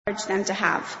encourage them to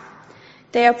have.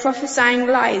 They are prophesying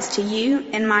lies to you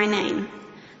in my name.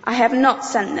 I have not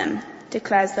sent them,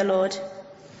 declares the Lord.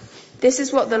 This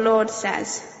is what the Lord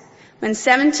says. When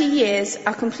 70 years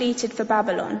are completed for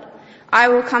Babylon, I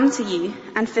will come to you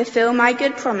and fulfill my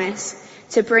good promise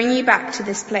to bring you back to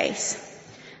this place.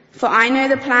 For I know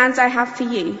the plans I have for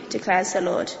you, declares the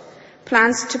Lord.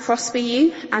 Plans to prosper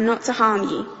you and not to harm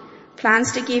you.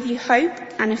 Plans to give you hope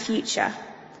and a future.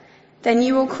 Then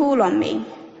you will call on me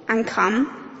and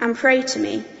come and pray to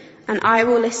me, and I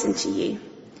will listen to you.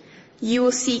 You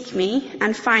will seek me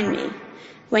and find me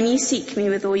when you seek me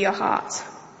with all your heart.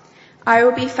 I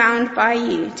will be found by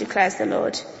you, declares the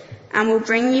Lord, and will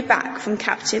bring you back from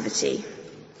captivity.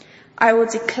 I will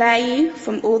declare you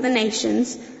from all the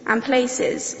nations and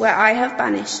places where I have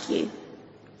banished you,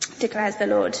 declares the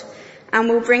Lord, and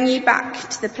will bring you back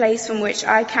to the place from which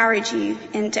I carried you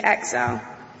into exile.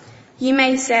 You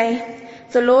may say,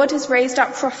 the Lord has raised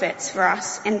up prophets for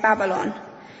us in Babylon,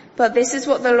 but this is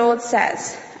what the Lord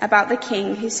says about the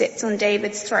king who sits on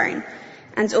David's throne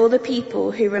and all the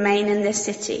people who remain in this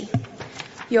city,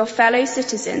 your fellow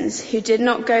citizens who did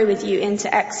not go with you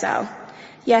into exile.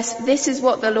 Yes, this is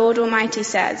what the Lord Almighty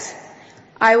says.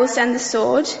 I will send the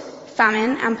sword,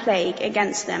 famine and plague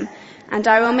against them, and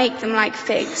I will make them like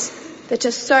figs that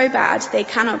are so bad they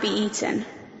cannot be eaten.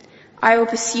 I will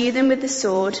pursue them with the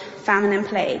sword, famine and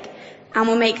plague, and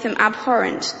will make them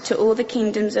abhorrent to all the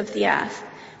kingdoms of the earth,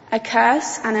 a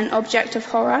curse and an object of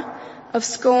horror, of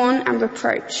scorn and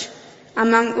reproach,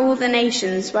 among all the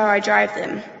nations where I drive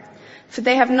them. For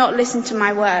they have not listened to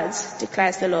my words,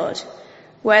 declares the Lord,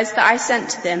 words that I sent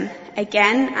to them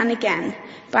again and again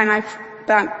by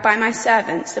my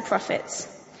servants, the prophets.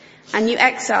 And you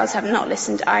exiles have not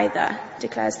listened either,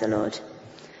 declares the Lord.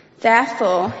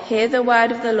 Therefore, hear the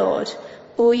word of the Lord,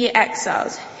 all ye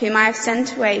exiles, whom I have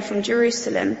sent away from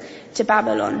Jerusalem to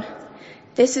Babylon.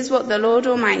 This is what the Lord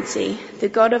Almighty, the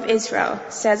God of Israel,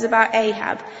 says about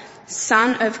Ahab,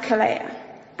 son of Kaleah,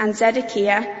 and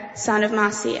Zedekiah, son of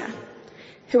Maaseiah,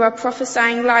 who are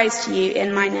prophesying lies to you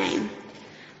in my name.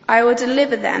 I will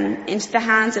deliver them into the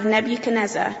hands of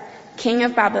Nebuchadnezzar, king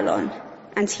of Babylon,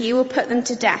 and he will put them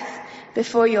to death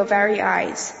before your very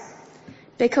eyes.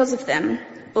 Because of them,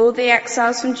 all the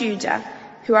exiles from Judah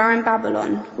who are in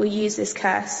Babylon will use this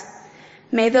curse.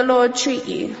 May the Lord treat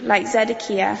you like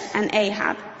Zedekiah and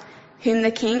Ahab, whom the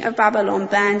king of Babylon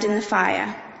burned in the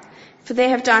fire. For they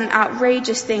have done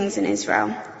outrageous things in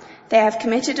Israel. They have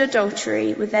committed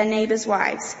adultery with their neighbors'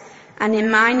 wives, and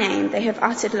in my name they have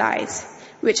uttered lies,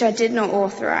 which I did not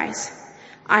authorize.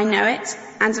 I know it,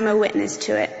 and am a witness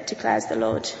to it, declares the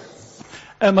Lord.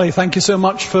 Emily, thank you so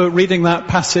much for reading that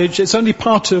passage. It's only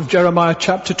part of Jeremiah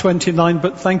chapter 29,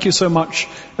 but thank you so much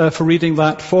for reading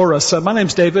that for us. My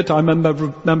name's David. I'm a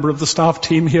member of the staff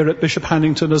team here at Bishop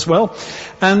Hannington as well.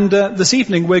 And this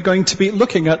evening we're going to be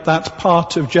looking at that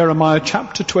part of Jeremiah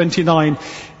chapter 29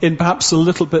 in perhaps a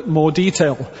little bit more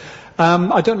detail.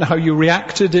 I don't know how you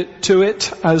reacted to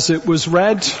it as it was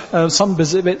read. Some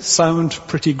bits of it sound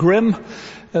pretty grim.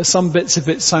 Some bits of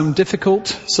it sound difficult.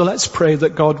 So let's pray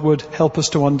that God would help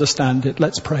us to understand it.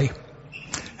 Let's pray.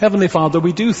 Heavenly Father,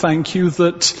 we do thank you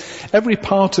that every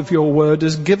part of your word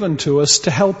is given to us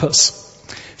to help us.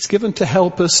 It's given to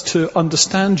help us to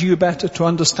understand you better, to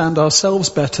understand ourselves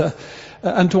better,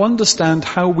 and to understand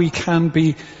how we can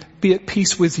be at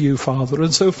peace with you, Father.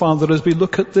 And so, Father, as we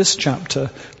look at this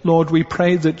chapter, Lord, we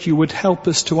pray that you would help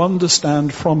us to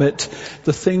understand from it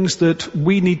the things that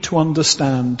we need to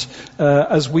understand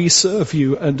as we serve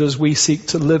you and as we seek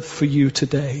to live for you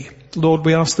today. Lord,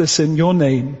 we ask this in your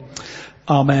name.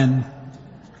 Amen.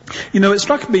 You know, it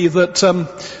struck me that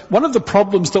one of the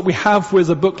problems that we have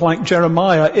with a book like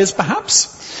Jeremiah is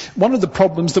perhaps one of the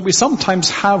problems that we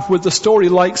sometimes have with the story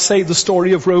like, say, the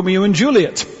story of Romeo and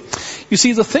Juliet. You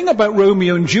see, the thing about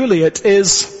Romeo and Juliet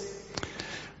is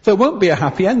there won't be a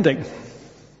happy ending.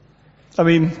 I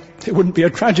mean, it wouldn't be a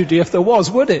tragedy if there was,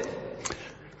 would it?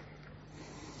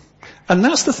 And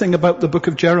that's the thing about the book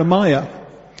of Jeremiah.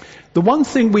 The one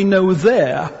thing we know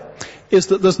there is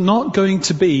that there's not going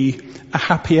to be a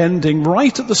happy ending.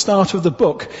 Right at the start of the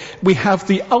book, we have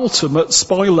the ultimate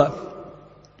spoiler.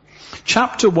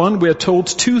 Chapter 1, we're told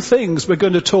two things. We're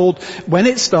going to told when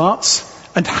it starts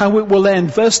and how it will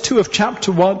end. Verse 2 of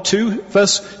chapter 1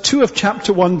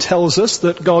 tells us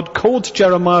that God called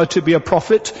Jeremiah to be a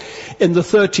prophet in the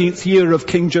 13th year of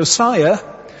King Josiah,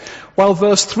 while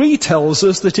verse 3 tells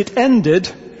us that it ended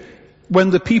when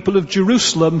the people of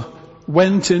Jerusalem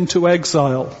went into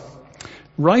exile.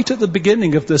 Right at the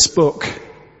beginning of this book,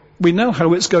 we know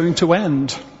how it's going to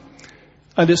end.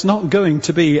 And it's not going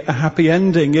to be a happy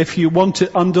ending. If you want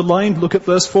it underlined, look at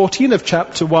verse 14 of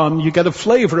chapter 1. You get a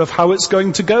flavour of how it's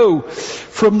going to go.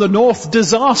 From the north,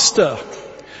 disaster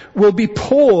will be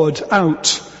poured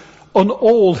out on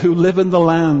all who live in the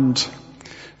land.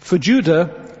 For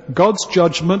Judah, God's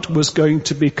judgment was going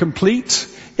to be complete.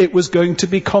 It was going to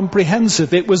be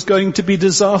comprehensive. It was going to be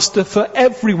disaster for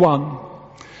everyone.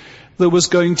 There was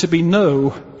going to be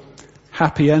no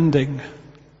happy ending.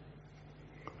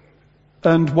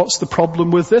 And what's the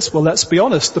problem with this? Well, let's be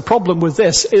honest. The problem with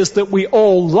this is that we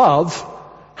all love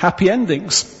happy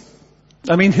endings.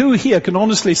 I mean, who here can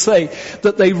honestly say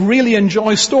that they really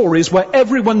enjoy stories where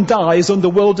everyone dies and the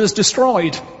world is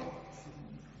destroyed?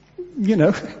 You know,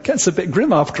 it gets a bit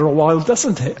grim after a while,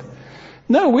 doesn't it?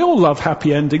 No, we all love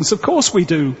happy endings. Of course we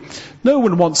do. No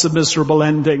one wants a miserable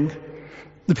ending.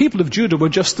 The people of Judah were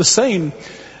just the same.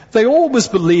 They always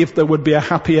believed there would be a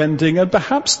happy ending, and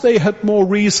perhaps they had more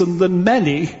reason than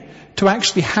many to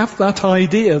actually have that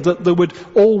idea that there would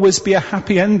always be a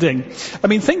happy ending. I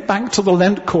mean, think back to the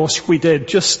Lent course we did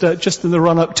just in the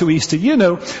run-up to Easter. You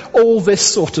know, all this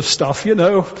sort of stuff, you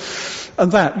know,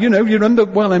 and that. You know, you remember,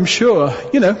 well, I'm sure,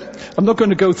 you know, I'm not going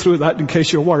to go through that in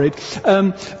case you're worried.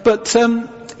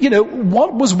 You know,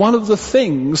 what was one of the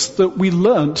things that we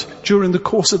learnt during the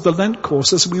course of the Lent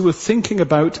course as we were thinking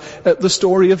about the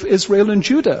story of Israel and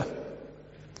Judah?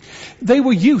 They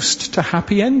were used to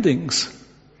happy endings.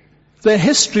 Their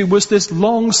history was this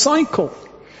long cycle.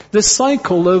 This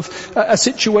cycle of a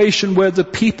situation where the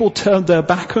people turned their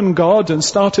back on God and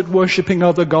started worshipping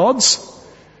other gods.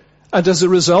 And as a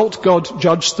result, God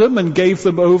judged them and gave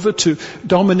them over to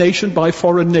domination by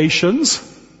foreign nations.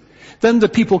 Then the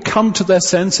people come to their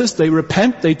senses, they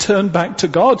repent, they turn back to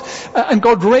God, and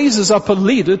God raises up a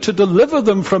leader to deliver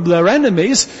them from their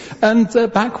enemies, and they're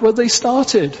back where they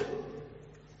started.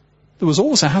 There was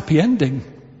always a happy ending.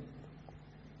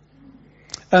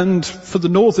 And for the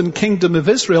northern kingdom of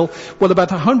Israel, well, about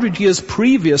 100 years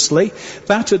previously,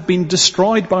 that had been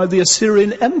destroyed by the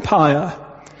Assyrian Empire.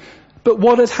 But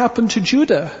what had happened to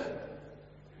Judah?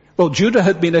 Well, Judah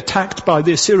had been attacked by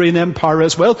the Assyrian Empire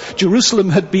as well. Jerusalem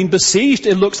had been besieged.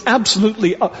 It looks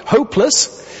absolutely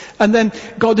hopeless. And then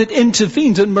God had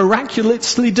intervened and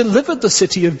miraculously delivered the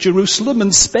city of Jerusalem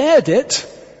and spared it.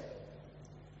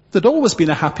 There'd always been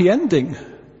a happy ending.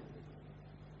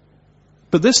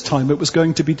 But this time it was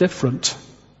going to be different.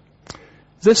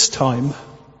 This time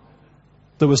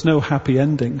there was no happy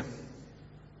ending.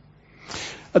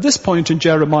 At this point in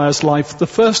Jeremiah's life, the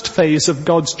first phase of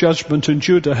God's judgment on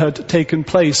Judah had taken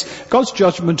place. God's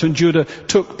judgment on Judah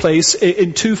took place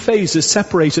in two phases,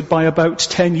 separated by about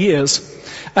 10 years.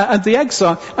 And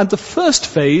the first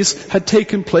phase had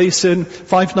taken place in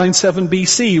 597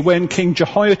 BC, when King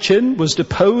Jehoiachin was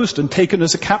deposed and taken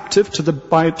as a captive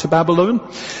to Babylon,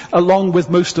 along with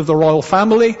most of the royal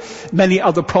family, many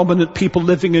other prominent people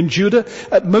living in Judah,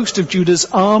 most of Judah's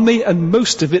army, and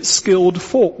most of its skilled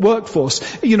workforce.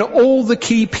 You know, all the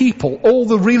key people, all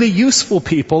the really useful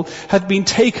people had been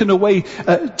taken away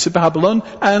to Babylon,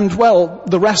 and, well,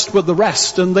 the rest were the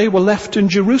rest, and they were left in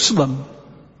Jerusalem.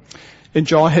 In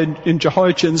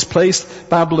Jehoiachin's place,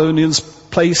 Babylonians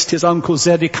placed his uncle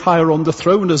Zedekiah on the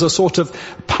throne as a sort of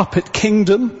puppet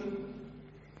kingdom.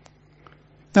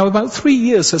 Now, about 3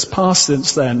 years has passed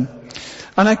since then,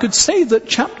 and I could say that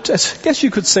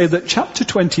chapter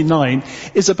 29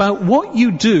 is about what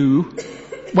you do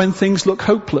when things look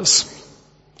hopeless,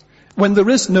 when there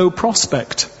is no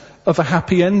prospect of a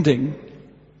happy ending.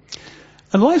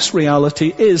 And life's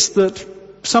reality is that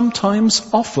sometimes,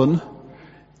 often,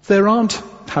 there aren't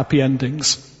happy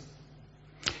endings.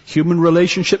 Human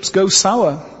relationships go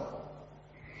sour.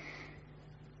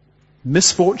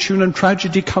 Misfortune and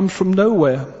tragedy come from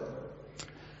nowhere.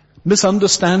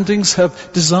 Misunderstandings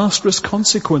have disastrous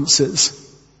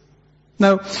consequences.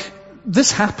 Now,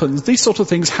 these sort of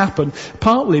things happen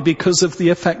partly because of the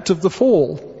effect of the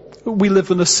fall. We live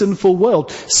in a sinful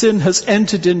world. Sin has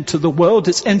entered into the world,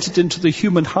 it's entered into the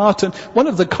human heart, and one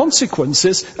of the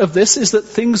consequences of this is that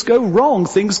things go wrong,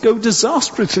 things go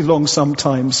disastrously wrong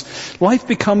sometimes. Life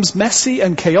becomes messy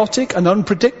and chaotic and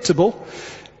unpredictable,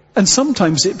 and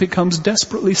sometimes it becomes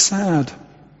desperately sad.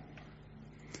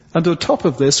 And on top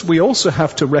of this, we also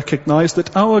have to recognize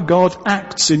that our God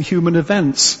acts in human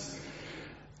events.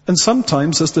 And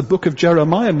sometimes, as the book of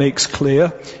Jeremiah makes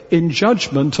clear, in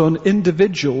judgment on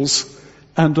individuals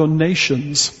and on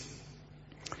nations.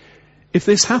 If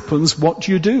this happens, what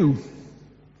do?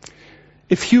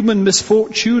 If human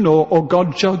misfortune or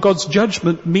God's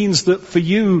judgment means that for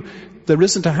you there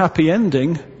isn't a happy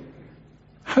ending,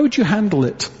 how do you handle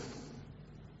it?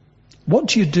 What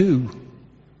do you do?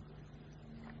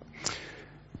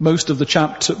 Most of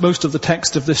the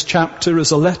text of this chapter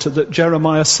is a letter that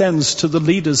Jeremiah sends to the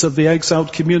leaders of the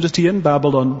exiled community in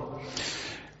Babylon.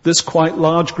 This quite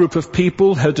large group of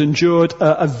people had endured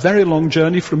a very long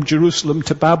journey from Jerusalem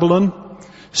to Babylon.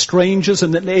 Strangers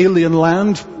in an alien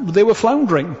land, they were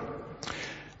floundering.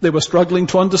 They were struggling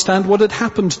to understand what had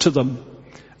happened to them,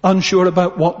 unsure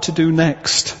about what to do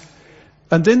next.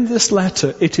 And in this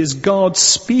letter, it is God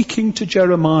speaking to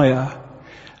Jeremiah,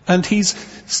 and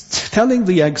he's telling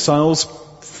the exiles,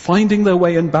 finding their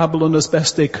way in Babylon as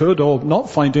best they could, or not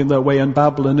finding their way in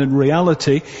Babylon in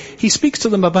reality, he speaks to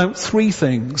them about three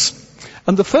things.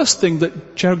 And the first thing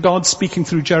that God speaking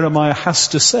through Jeremiah has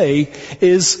to say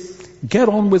is, get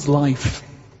on with life.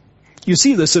 You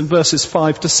see this in verses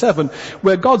 5 to 7,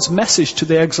 where God's message to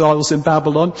the exiles in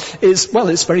Babylon is, well,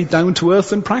 it's very down to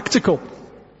earth and practical.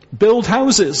 Build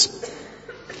houses,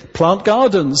 plant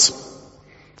gardens,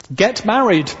 get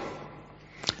married,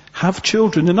 have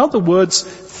children. In other words,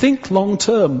 think long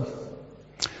term.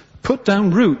 Put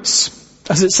down roots.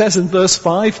 As it says in verse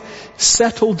 5,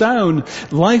 settle down.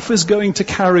 Life is going to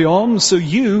carry on, so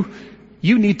you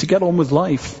need to get on with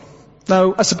life.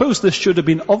 Now, I suppose this should have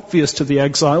been obvious to the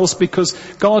exiles because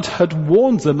God had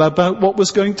warned them about what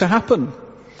was going to happen.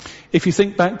 If you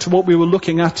think back to what we were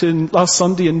looking at in last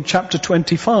Sunday in chapter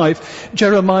 25,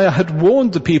 Jeremiah had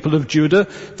warned the people of Judah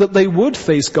that they would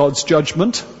face God's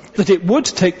judgment, that it would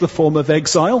take the form of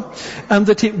exile, and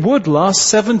that it would last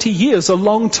 70 years, a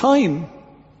long time.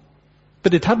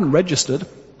 But it hadn't registered.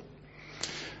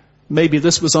 Maybe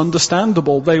this was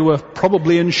understandable. They were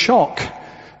probably in shock.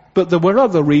 But there were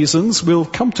other reasons. We'll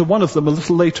come to one of them a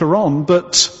little later on.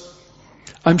 But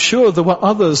I'm sure there were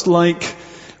others like,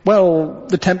 well,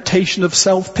 the temptation of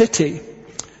self-pity,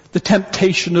 the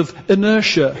temptation of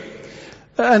inertia,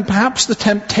 and perhaps the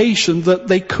temptation that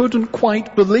they couldn't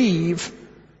quite believe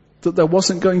that there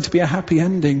wasn't going to be a happy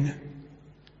ending.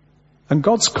 And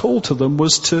God's call to them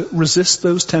was to resist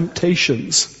those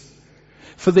temptations.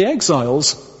 For the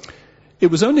exiles, it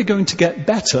was only going to get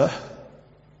better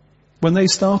when they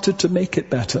started to make it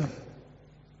better.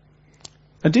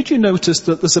 And did you notice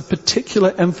that there's a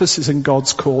particular emphasis in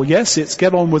God's call? Yes, it's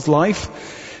get on with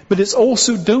life, but it's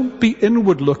also don't be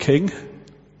inward looking.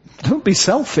 Don't be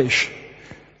selfish.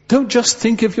 Don't just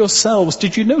think of yourselves.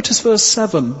 Did you notice verse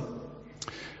 7?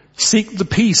 Seek the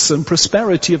peace and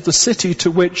prosperity of the city to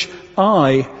which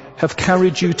I have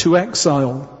carried you to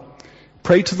exile.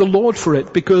 Pray to the Lord for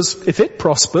it, because if it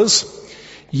prospers,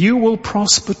 you will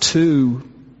prosper too.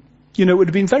 You know, it would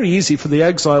have been very easy for the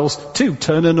exiles to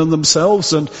turn in on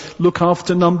themselves and look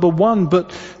after number one,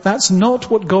 but that's not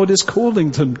what God is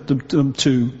calling them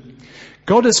to.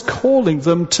 God is calling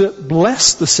them to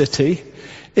bless the city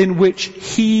in which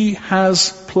He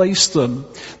has placed them.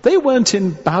 They weren't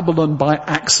in Babylon by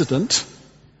accident.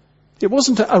 It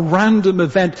wasn't a random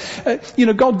event.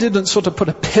 God didn't sort of put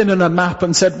a pin in a map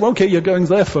and said, well, okay, you're going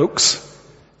there, folks.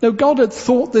 No, God had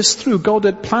thought this through. God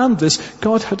had planned this.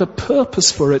 God had a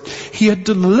purpose for it. He had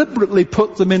deliberately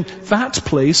put them in that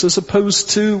place as opposed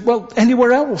to, well,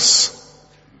 anywhere else.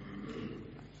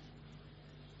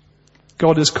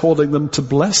 God is calling them to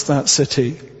bless that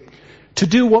city, to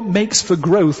do what makes for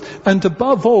growth, and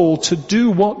above all, to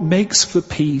do what makes for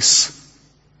peace.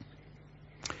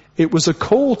 It was a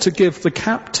call to give the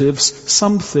captives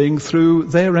something through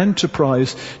their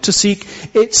enterprise, to seek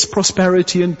its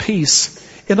prosperity and peace.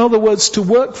 In other words, to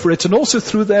work for it, and also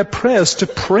through their prayers, to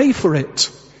pray for it.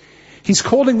 He's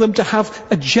calling them to have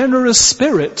a generous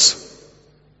spirit.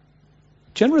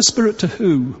 Generous spirit to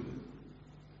who?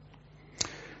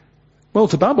 Well,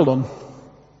 to Babylon.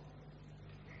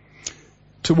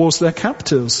 Towards their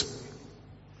captives.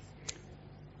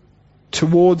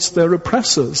 Towards their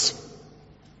oppressors.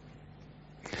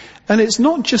 And it's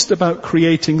not just about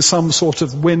creating some sort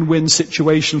of win-win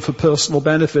situation for personal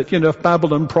benefit. If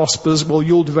Babylon prospers, well,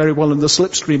 you'll do very well in the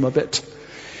slipstream of it.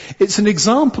 It's an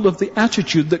example of the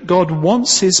attitude that God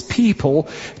wants His people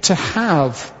to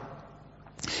have.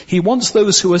 He wants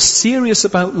those who are serious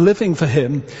about living for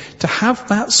Him to have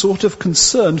that sort of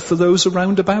concern for those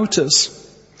around about us.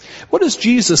 What does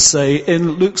Jesus say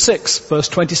in Luke 6, verse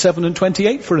 27 and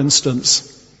 28, for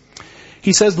instance?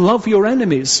 He says, love your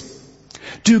enemies.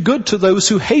 Do good to those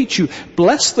who hate you.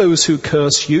 Bless those who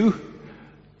curse you.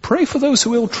 Pray for those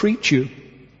who ill-treat you.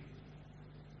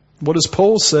 What does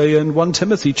Paul say in 1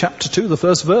 Timothy chapter 2, the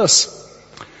first verse?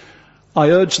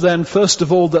 I urge then, first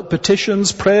of all, that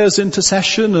petitions, prayers,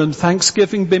 intercession, and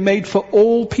thanksgiving be made for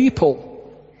all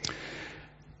people.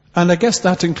 And I guess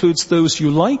that includes those you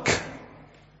like,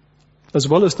 as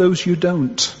well as those you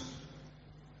don't.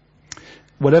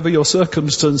 Whatever your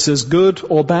circumstances, good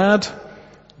or bad,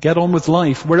 Get on with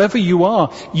life. Wherever you are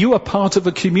part of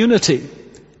a community.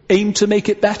 Aim to make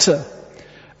it better.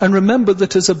 And remember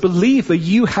that as a believer,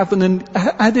 you have an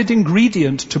added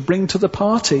ingredient to bring to the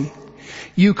party.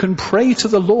 You can pray to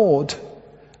the Lord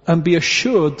and be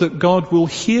assured that God will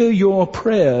hear your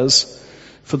prayers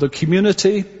for the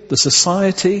community, the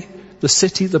society, the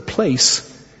city, the place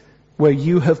where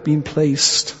you have been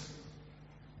placed.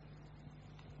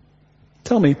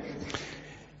 Tell me,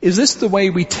 is this the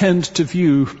way we tend to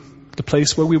view the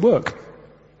place where we work?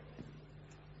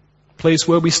 Place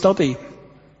where we study?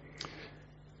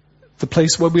 The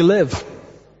place where we live?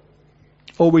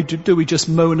 Or do we just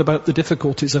moan about the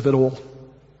difficulties of it all?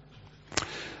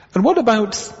 And what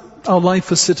about our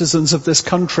life as citizens of this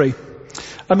country?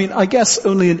 I mean, I guess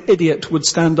only an idiot would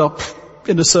stand up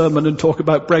in a sermon and talk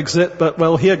about Brexit, but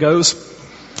well, here goes.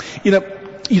 You know,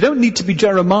 you don't need to be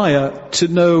Jeremiah to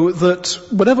know that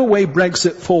whatever way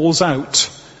Brexit falls out,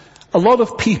 a lot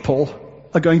of people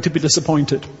are going to be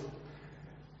disappointed.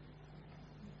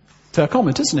 Fair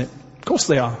comment, isn't it? Of course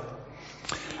they are.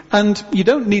 And you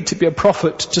don't need to be a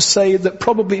prophet to say that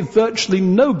probably virtually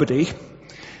nobody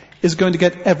is going to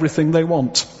get everything they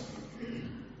want.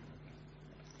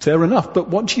 Fair enough, but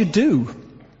what do?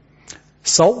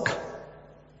 Sulk?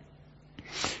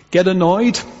 Get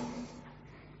annoyed?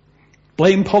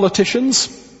 Blame politicians?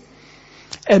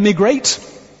 Emigrate?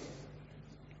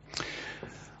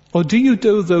 Or do you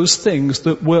do those things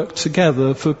that work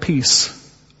together for peace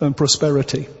and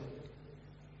prosperity?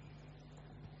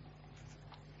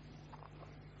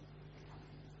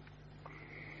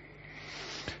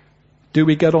 Do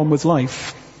we get on with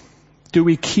life? Do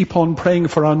we keep on praying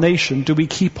for our nation? Do we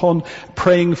keep on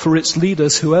praying for its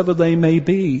leaders, whoever they may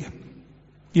be?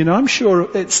 You know, I'm sure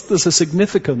there's a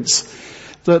significance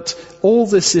that all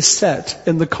this is set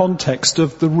in the context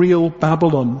of the real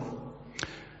Babylon.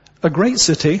 A great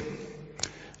city,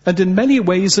 and in many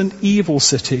ways an evil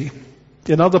city.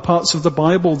 In other parts of the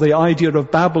Bible, the idea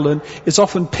of Babylon is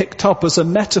often picked up as a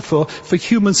metaphor for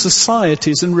human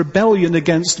societies in rebellion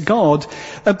against God,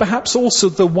 and perhaps also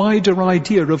the wider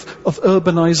idea of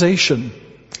urbanization.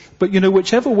 But you know,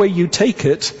 whichever way you take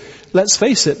it, let's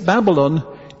face it, Babylon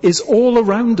is all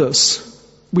around us.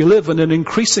 We live in an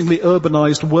increasingly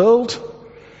urbanized world,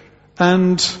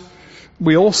 and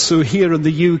we also here in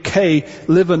the UK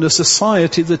live in a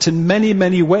society that in many,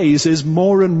 many ways is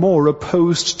more and more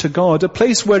opposed to God, a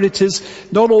place where it is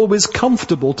not always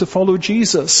comfortable to follow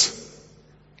Jesus.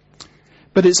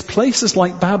 But it's places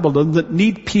like Babylon that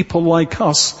need people like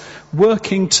us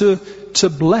working to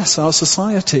bless our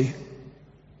society.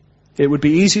 It would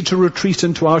be easy to retreat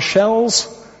into our shells,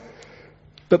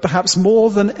 but perhaps more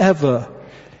than ever,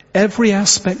 every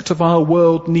aspect of our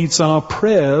world needs our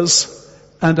prayers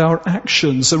and our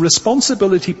actions, a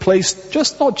responsibility placed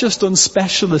not just on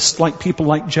specialists like people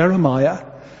like Jeremiah,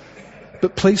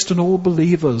 but placed on all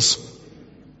believers.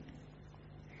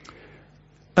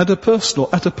 At a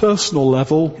personal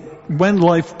level, when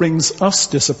life brings us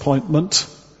disappointment,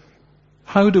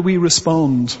 how do we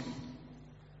respond?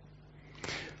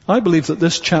 I believe that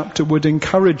this chapter would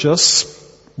encourage us,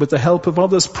 with the help of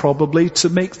others probably, to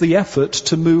make the effort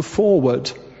to move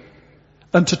forward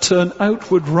and to turn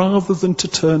outward rather than to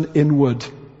turn inward.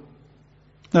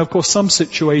 Now, of course, some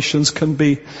situations can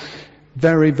be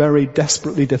very, very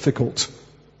desperately difficult.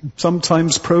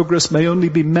 Sometimes progress may only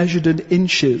be measured in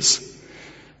inches.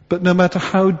 But no matter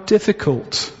how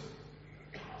difficult,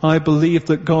 I believe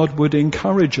that God would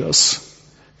encourage us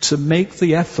to make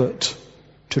the effort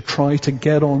to try to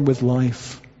get on with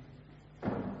life.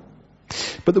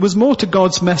 But there was more to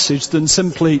God's message than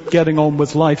simply getting on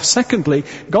with life. Secondly,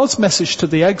 God's message to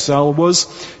the exile was,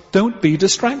 don't be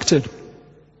distracted.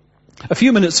 A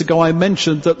few minutes ago I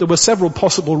mentioned that there were several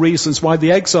possible reasons why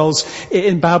the exiles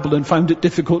in Babylon found it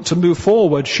difficult to move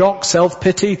forward. Shock,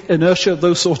 self-pity, inertia,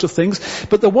 those sort of things.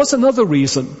 But there was another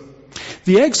reason.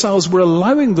 The exiles were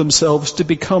allowing themselves to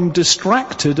become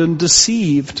distracted and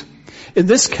deceived. In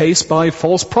this case, by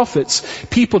false prophets,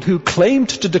 people who claimed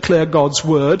to declare God's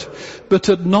word, but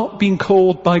had not been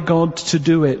called by God to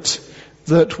do it,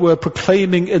 that were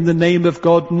proclaiming in the name of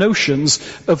God notions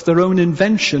of their own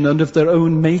invention and of their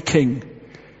own making.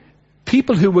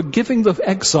 People who were giving the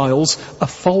exiles a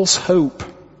false hope.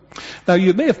 Now,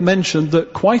 you may have mentioned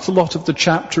that quite a lot of the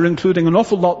chapter, including an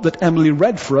awful lot that Emily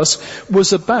read for us,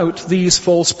 was about these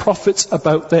false prophets,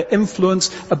 about their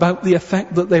influence, about the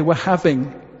effect that they were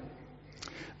having.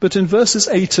 But in verses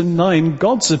 8 and 9,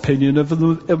 God's opinion of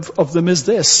them is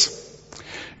this.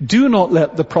 Do not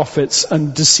let the prophets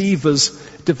and deceivers,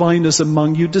 diviners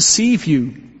among you, deceive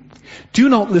you. Do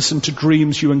not listen to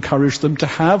dreams you encourage them to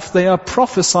have. They are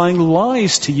prophesying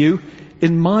lies to you.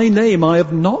 In my name I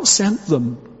have not sent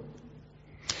them.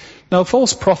 Now,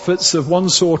 false prophets of one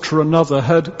sort or another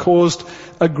had caused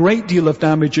a great deal of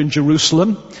damage in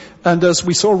Jerusalem. And as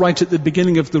we saw right at the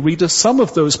beginning of the reader, some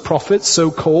of those prophets,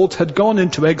 so-called, had gone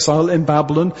into exile in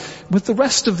Babylon with the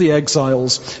rest of the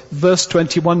exiles. Verse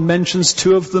 21 mentions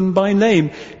two of them by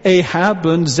name, Ahab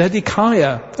and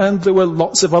Zedekiah. And there were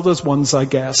lots of other ones, I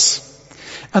guess.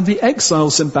 And the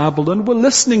exiles in Babylon were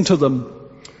listening to them.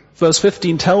 Verse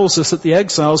 15 tells us that the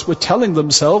exiles were telling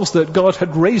themselves that God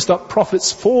had raised up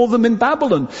prophets for them in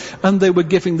Babylon, and they were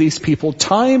giving these people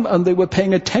time and they were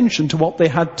paying attention to what they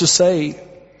had to say.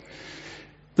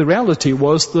 The reality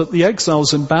was that the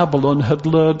exiles in Babylon had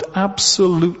learned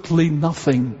absolutely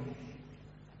nothing.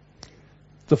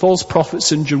 The false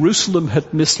prophets in Jerusalem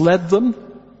had misled them,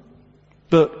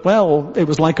 but, well, it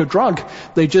was like a drug.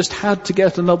 They just had to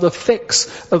get another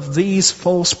fix of these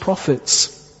false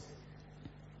prophets.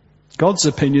 God's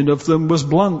opinion of them was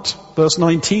blunt. Verse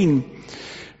 19,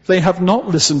 they have not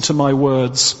listened to my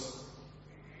words.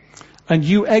 And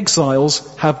you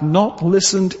exiles have not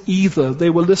listened either.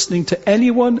 They were listening to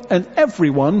anyone and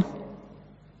everyone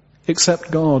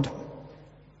except God.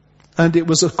 And it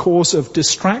was a cause of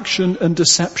distraction and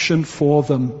deception for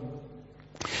them.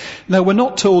 Now, we're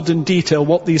not told in detail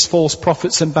what these false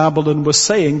prophets in Babylon were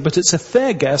saying, but it's a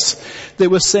fair guess they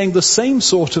were saying the same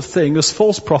sort of thing as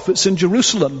false prophets in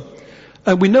Jerusalem.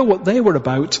 And we know what they were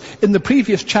about. In the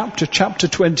previous chapter, chapter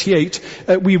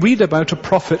 28, we read about a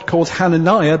prophet called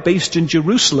Hannington, based in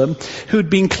Jerusalem, who'd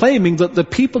been claiming that the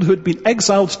people who had been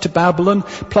exiled to Babylon,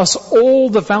 plus all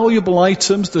the valuable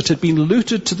items that had been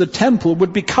looted to the temple,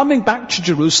 would be coming back to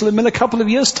Jerusalem in a couple of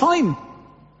years' time.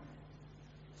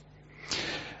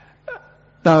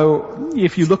 Now,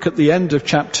 if you look at the end of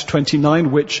chapter 29,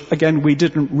 which, again, we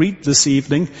didn't read this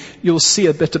evening, you'll see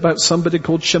a bit about somebody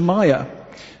called Shemaiah.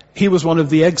 He was one of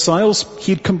the exiles.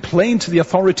 He'd complained to the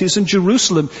authorities in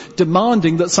Jerusalem,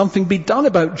 demanding that something be done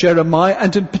about Jeremiah,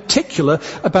 and in particular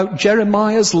about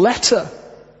Jeremiah's letter.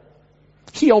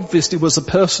 He obviously was a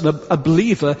person, a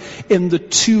believer in the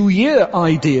 2-year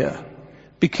idea,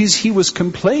 because he was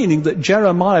complaining that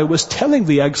Jeremiah was telling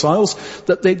the exiles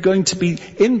that they're going to be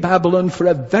in Babylon for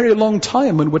a very long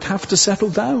time and would have to settle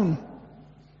down.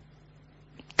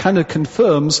 Kind of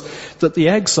confirms that the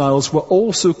exiles were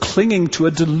also clinging to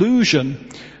a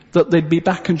delusion that they'd be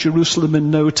back in Jerusalem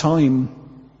in no time.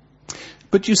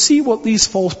 But you see what these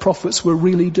false prophets were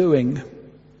really doing.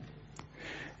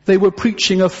 They were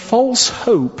preaching a false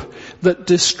hope that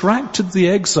distracted the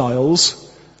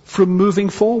exiles from moving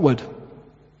forward.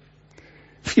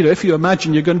 If you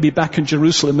imagine you're going to be back in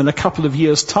Jerusalem in a couple of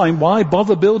years' time, why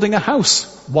bother building a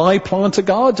house? Why plant a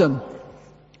garden?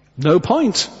 No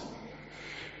point.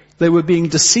 They were being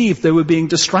deceived. They were being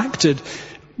distracted.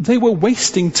 They were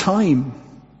wasting time.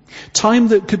 Time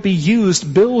that could be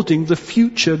used building the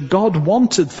future God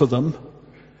wanted for them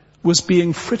was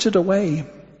being frittered away.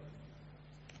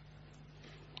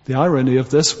 The irony of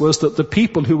this was that the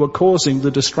people who were causing the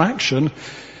distraction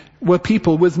were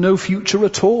people with no future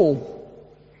at all.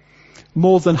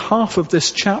 More than half of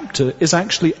this chapter is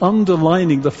actually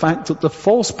underlining the fact that the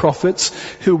false prophets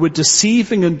who were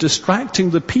deceiving and distracting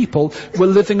the people were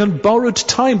living on borrowed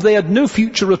time. They had no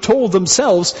future at all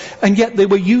themselves, and yet they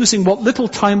were using what little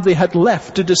time they had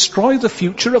left to destroy the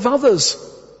future of others.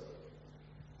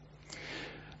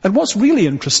 And what's really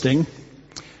interesting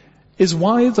is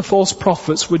why the false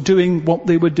prophets were doing what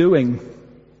they were doing.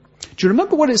 Do you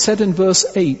remember what it said in verse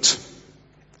 8?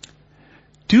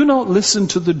 Do not listen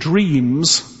to the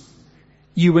dreams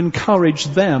you encourage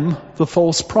them, the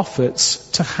false prophets,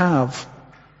 to have.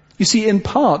 You see, in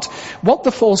part, what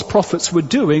the false prophets were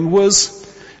doing was,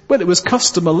 it was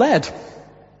customer-led.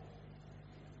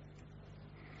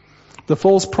 The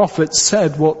false prophets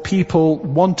said what people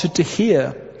wanted to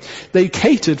hear. They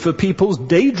catered for people's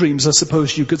daydreams, I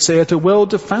suppose you could say, at a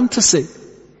world of fantasy.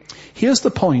 Here's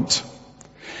the point.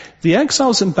 The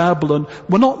exiles in Babylon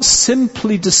were not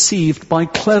simply deceived by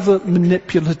clever,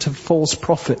 manipulative false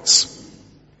prophets.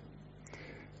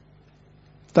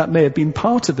 That may have been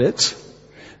part of it,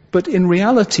 but in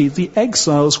reality, the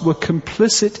exiles were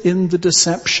complicit in the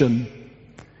deception.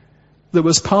 There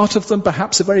was part of them,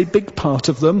 perhaps a very big part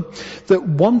of them, that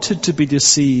wanted to be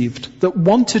deceived, that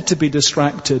wanted to be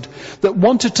distracted, that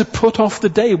wanted to put off the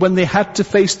day when they had to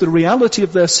face the reality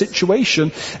of their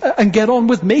situation and get on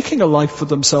with making a life for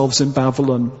themselves in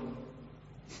Babylon.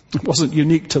 It wasn't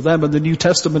unique to them. In the New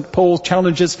Testament, Paul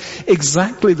challenges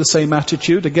exactly the same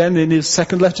attitude, again in his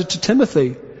second letter to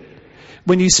Timothy.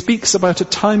 when he speaks about a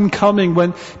time coming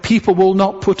when people will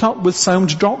not put up with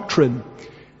sound doctrine.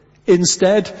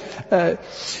 Instead,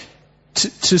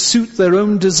 to suit their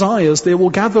own desires, they will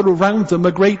gather around them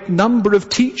a great number of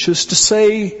teachers to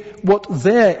say what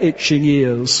their itching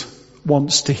ears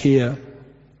wants to hear.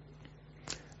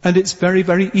 And it's very,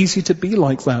 very easy to be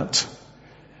like that.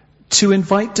 To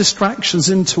invite distractions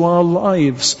into our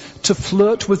lives, to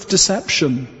flirt with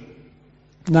deception.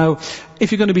 Now,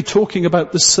 if you're going to be talking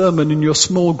about the sermon in your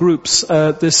small groups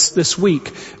this week,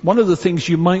 one of the things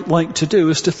you might like to do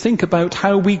is to think about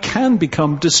how we can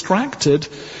become distracted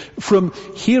from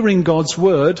hearing God's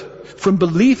word, from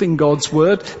believing God's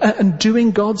word, and doing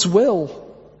God's will.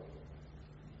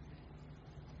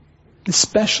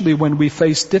 Especially when we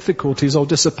face difficulties or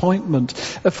disappointment.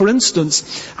 For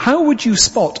instance, how would you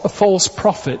spot a false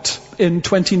prophet in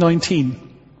 2019?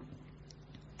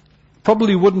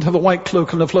 Probably wouldn't have a white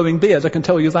cloak and a flowing beard, I can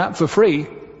tell you that for free.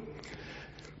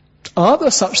 Are there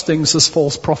such things as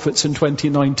false prophets in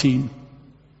 2019?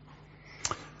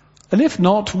 And if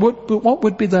not, what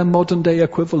would be their modern day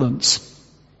equivalents?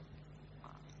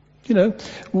 You know,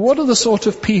 what are the sort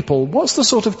of people, what's the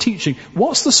sort of teaching,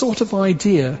 what's the sort of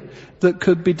idea that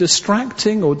could be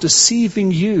distracting or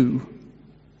deceiving you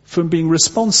from being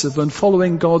responsive and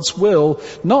following God's will,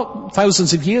 not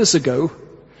thousands of years ago,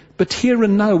 but here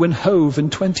and now in Hove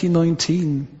in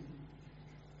 2019?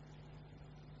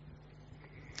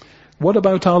 What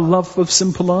about our love of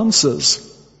simple answers?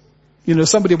 You know,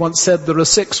 somebody once said there are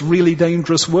 6 really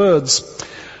dangerous words.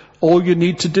 All you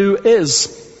need to do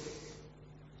is.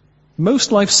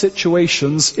 Most life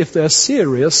situations, if they're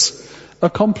serious, are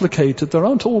complicated. There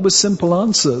aren't always simple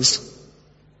answers.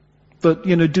 But,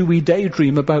 you know, do we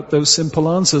daydream about those simple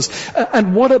answers?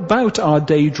 And what about our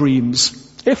daydreams?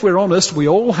 If we're honest, we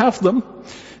all have them,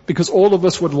 because all of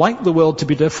us would like the world to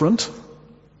be different.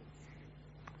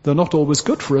 They're not always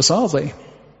good for us, are they?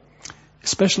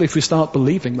 Especially if we start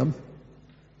believing them.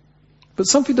 But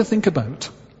something to think about.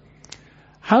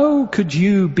 How could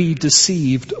you be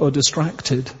deceived or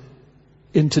distracted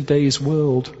in today's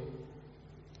world?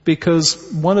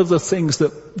 Because one of the things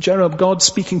that God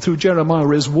speaking through Jeremiah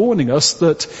is warning us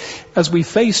that as we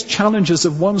face challenges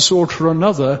of one sort or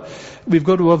another, we've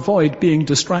got to avoid being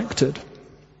distracted.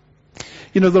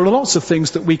 You know, there are lots of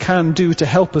things that we can do to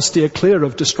help us steer clear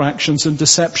of distractions and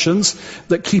deceptions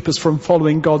that keep us from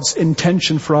following God's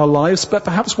intention for our lives, but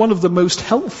perhaps one of the most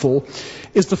helpful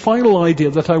is the final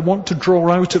idea that I want to draw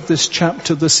out of this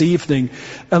chapter this evening,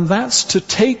 and that's to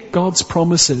take God's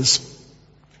promises.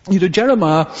 You know,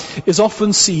 Jeremiah is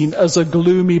often seen as a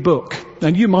gloomy book,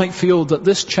 and you might feel that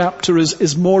this chapter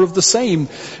is more of the same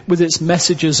with its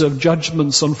messages of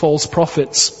judgments on false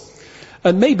prophets.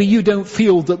 And maybe you don't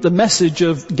feel that the message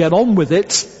of get on with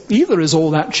it either is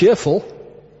all that cheerful.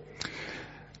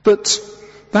 But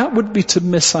that would be to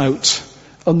miss out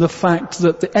on the fact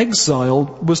that the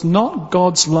exile was not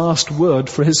God's last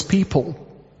word for his people.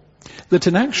 That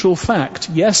in actual fact,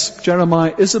 yes,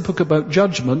 Jeremiah is a book about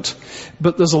judgment,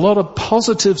 but there's a lot of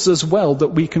positives as well that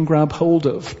we can grab hold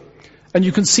of. And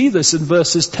you can see this in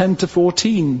verses 10 to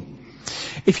 14.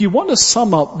 If you want to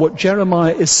sum up what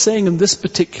Jeremiah is saying in this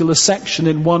particular section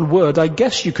in one word, I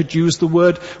guess you could use the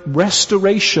word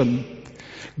restoration.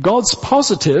 God's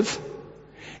positive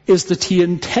is that he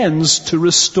intends to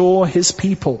restore his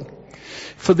people.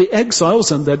 For the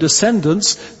exiles and their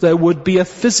descendants, there would be a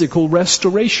physical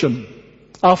restoration.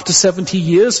 After 70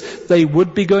 years, they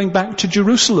would be going back to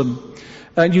Jerusalem.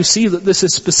 And you see that this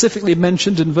is specifically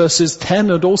mentioned in verses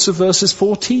 10 and also verses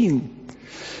 14.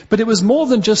 But it was more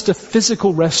than just a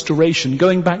physical restoration,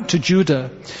 going back to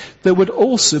Judah. There would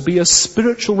also be a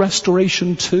spiritual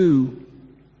restoration too.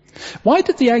 Why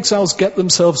did the exiles get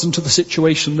themselves into the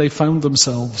situation they found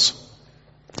themselves?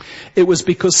 It was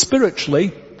because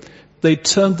spiritually, they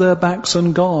turned their backs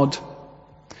on God.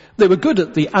 They were good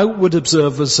at the outward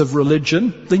observers of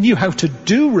religion. They knew how to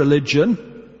do religion.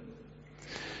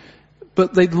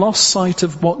 But they'd lost sight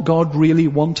of what God really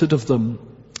wanted of them.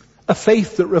 A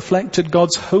faith that reflected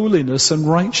God's holiness and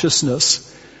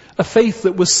righteousness. A faith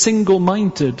that was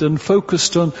single-minded and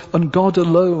focused on God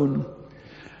alone.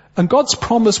 And God's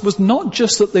promise was not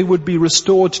just that they would be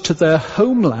restored to their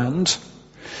homeland,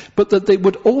 but that they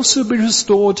would also be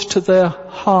restored to their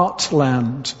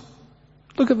heartland.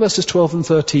 Look at verses 12 and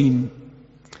 13.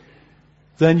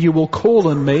 Then you will call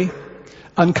on me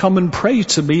and come and pray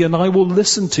to me, and I will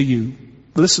listen to you.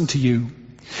 Listen to you.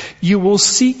 You will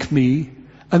seek me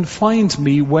and find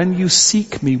me when you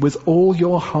seek me with all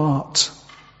your heart.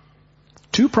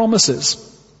 2 promises.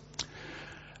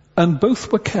 And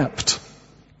both were kept.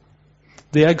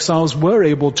 The exiles were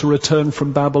able to return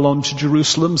from Babylon to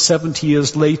Jerusalem 70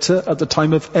 years later at the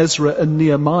time of Ezra and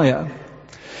Nehemiah.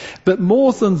 But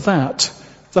more than that,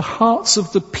 the hearts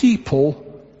of the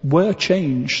people were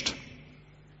changed.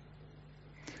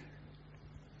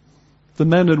 The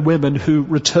men and women who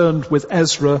returned with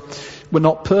Ezra were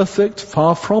not perfect,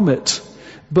 far from it,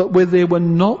 but they were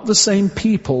not the same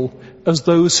people as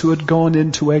those who had gone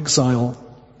into exile.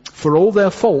 For all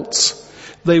their faults,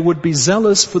 they would be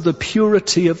zealous for the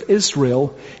purity of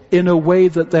Israel in a way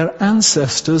that their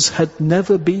ancestors had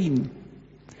never been.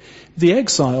 The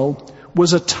exile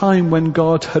was a time when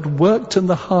God had worked in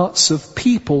the hearts of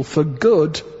people for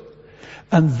good,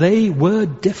 and they were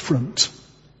different.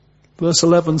 Verse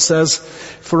 11 says,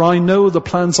 "For I know the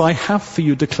plans I have for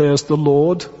you, declares the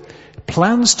Lord,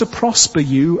 plans to prosper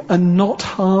you and not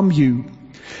harm you,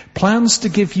 plans to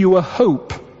give you a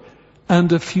hope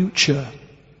and a future."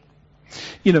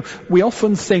 You know, we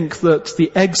often think that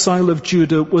the exile of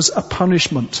Judah was a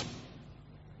punishment.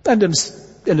 And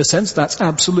in a sense, that's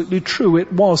absolutely true.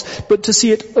 It was. But to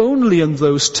see it only in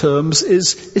those terms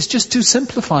is just to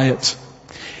simplify it.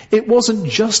 It wasn't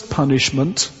just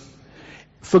punishment.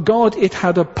 For God, it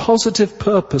had a positive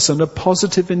purpose and a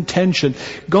positive intention.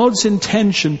 God's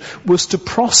intention was to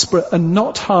prosper and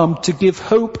not harm, to give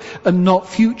hope and not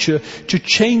future, to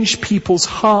change people's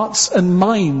hearts and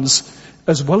minds,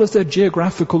 as well as their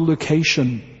geographical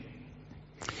location.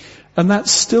 And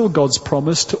that's still God's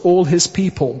promise to all his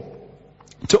people,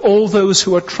 to all those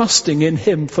who are trusting in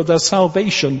him for their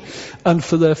salvation and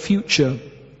for their future,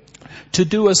 to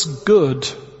do us good,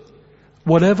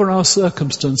 whatever our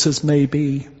circumstances may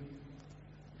be.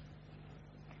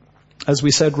 As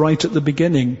we said right at the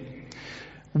beginning,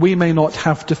 we may not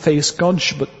have to face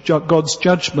God's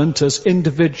judgment as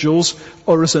individuals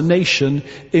or as a nation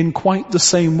in quite the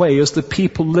same way as the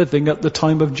people living at the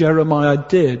time of Jeremiah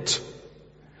did.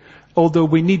 Although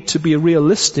we need to be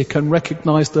realistic and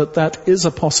recognize that that is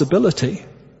a possibility.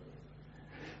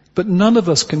 But none of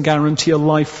us can guarantee a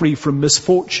life free from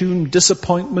misfortune,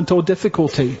 disappointment, or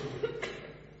difficulty.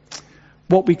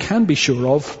 What we can be sure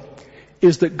of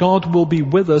is that God will be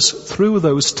with us through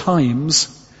those times,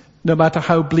 no matter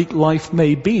how bleak life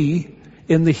may be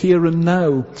in the here and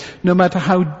now. No matter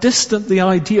how distant the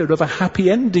idea of a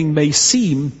happy ending may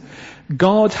seem,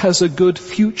 God has a good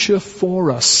future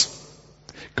for us.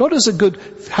 God has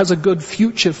a good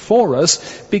future for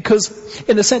us because,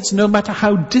 in a sense, no matter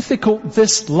how difficult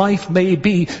this life may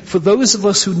be, for those of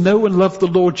us who know and love the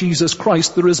Lord Jesus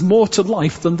Christ, there is more to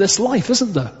life than this life,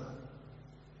 isn't there?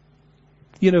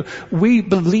 You know, we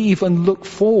believe and look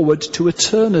forward to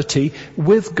eternity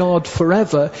with God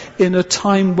forever in a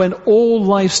time when all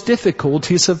life's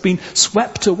difficulties have been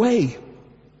swept away.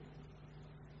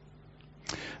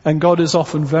 And God is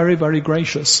often very, very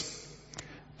gracious.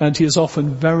 And he is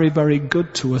often very, very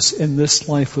good to us in this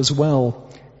life as well,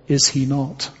 is he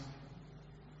not?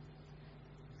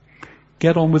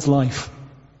 Get on with life.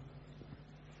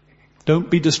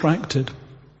 Don't be distracted.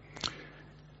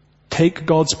 Take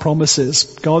God's promises.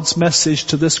 God's message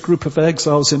to this group of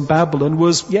exiles in Babylon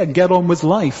was, get on with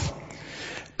life.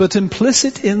 But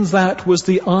implicit in that was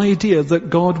the idea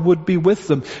that God would be with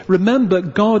them. Remember,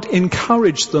 God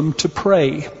encouraged them to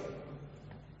pray.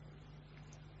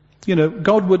 You know,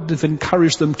 God wouldn't have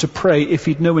encouraged them to pray if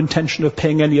he'd no intention of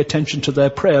paying any attention to their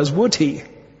prayers, would he?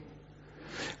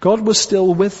 God was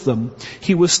still with them.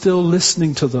 He was still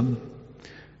listening to them.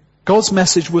 God's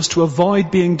message was to avoid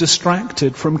being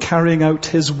distracted from carrying out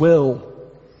his will,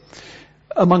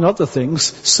 among other things,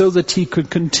 so that he could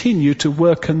continue to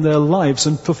work in their lives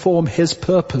and perform his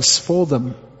purpose for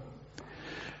them.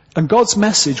 And God's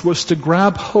message was to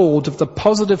grab hold of the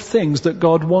positive things that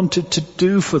God wanted to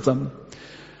do for them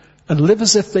and live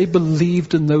as if they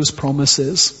believed in those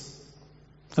promises.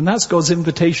 And that's God's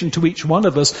invitation to each one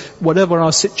of us, whatever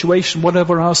our situation,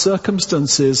 whatever our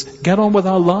circumstances. Get on with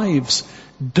our lives.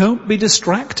 Don't be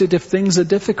distracted if things are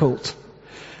difficult.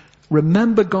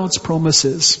 Remember God's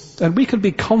promises, and we can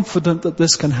be confident that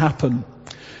this can happen.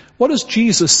 What does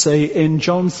Jesus say in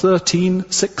John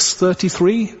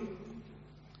 13:6-33?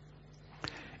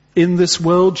 In this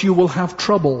world you will have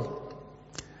trouble,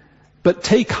 but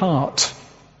take heart.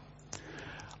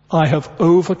 I have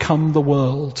overcome the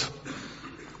world.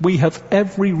 We have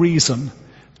every reason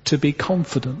to be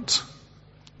confident,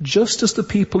 just as the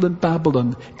people in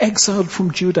Babylon, exiled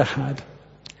from Judah, had.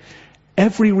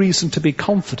 Every reason to be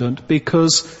confident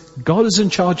because God is in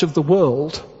charge of the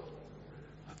world.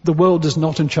 The world is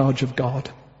not in charge of God.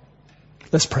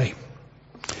 Let's pray.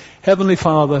 Heavenly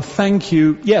Father, thank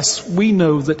you. Yes, we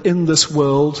know that in this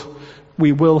world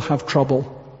we will have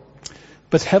trouble.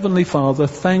 But Heavenly Father,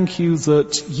 thank you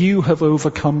that you have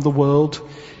overcome the world.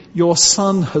 Your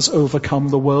Son has overcome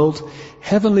the world.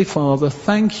 Heavenly Father,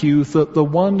 thank you that the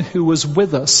one who was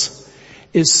with us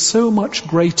is so much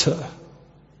greater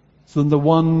than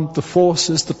the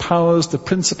forces, the powers, the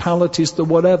principalities, the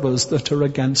whatevers that are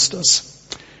against us.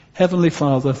 Heavenly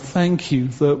Father, thank you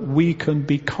that we can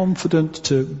be confident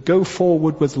to go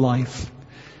forward with life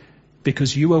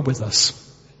because you are with us.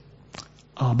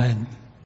 Amen.